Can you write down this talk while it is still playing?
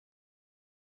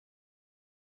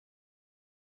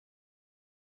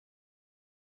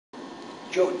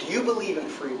Joe, do you believe in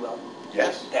free will?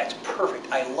 Yes. That's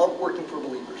perfect. I love working for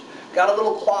believers. Got a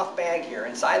little cloth bag here.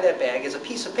 Inside that bag is a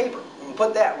piece of paper. You can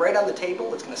put that right on the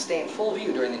table. It's going to stay in full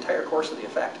view during the entire course of the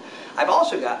effect. I've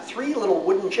also got 3 little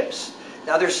wooden chips.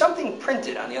 Now there's something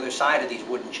printed on the other side of these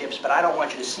wooden chips, but I don't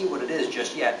want you to see what it is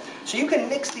just yet. So you can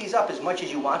mix these up as much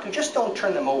as you want to. Just don't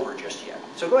turn them over just yet.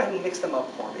 So go ahead and mix them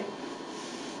up for me.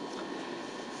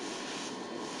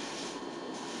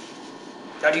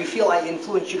 Now, do you feel I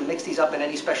influenced you to mix these up in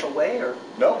any special way, or?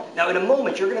 No. Now, in a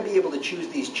moment, you're going to be able to choose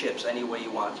these chips any way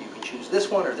you want to. You can choose this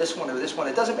one, or this one, or this one.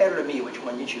 It doesn't matter to me which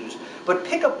one you choose. But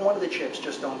pick up one of the chips,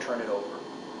 just don't turn it over.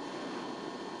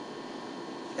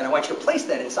 And I want you to place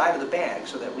that inside of the bag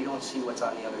so that we don't see what's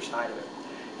on the other side of it.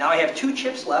 Now, I have 2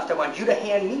 chips left. I want you to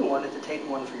hand me one and to take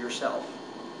one for yourself.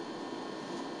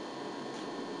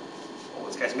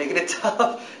 This guy's making it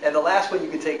tough. And the last one you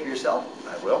can take for yourself.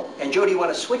 I will. And Joe, do you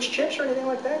want to switch chips or anything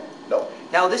like that? No.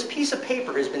 Now this piece of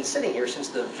paper has been sitting here since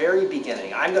the very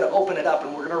beginning. I'm going to open it up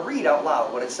and we're going to read out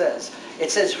loud what it says.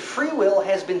 It says, free will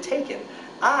has been taken.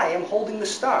 I am holding the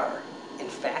star. In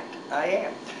fact, I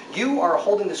am. You are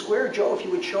holding the square. Joe, if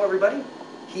you would show everybody.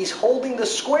 He's holding the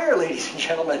square, ladies and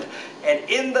gentlemen. And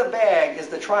in the bag is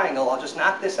the triangle. I'll just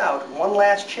knock this out. One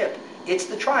last chip. It's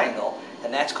the triangle.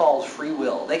 And that's called free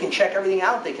will. They can check everything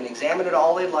out, they can examine it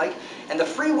all they'd like, and the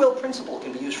free will principle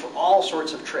can be used for all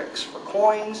sorts of tricks, for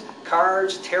coins,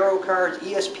 cards, tarot cards,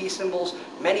 ESP symbols,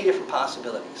 many different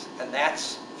possibilities. And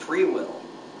that's free will.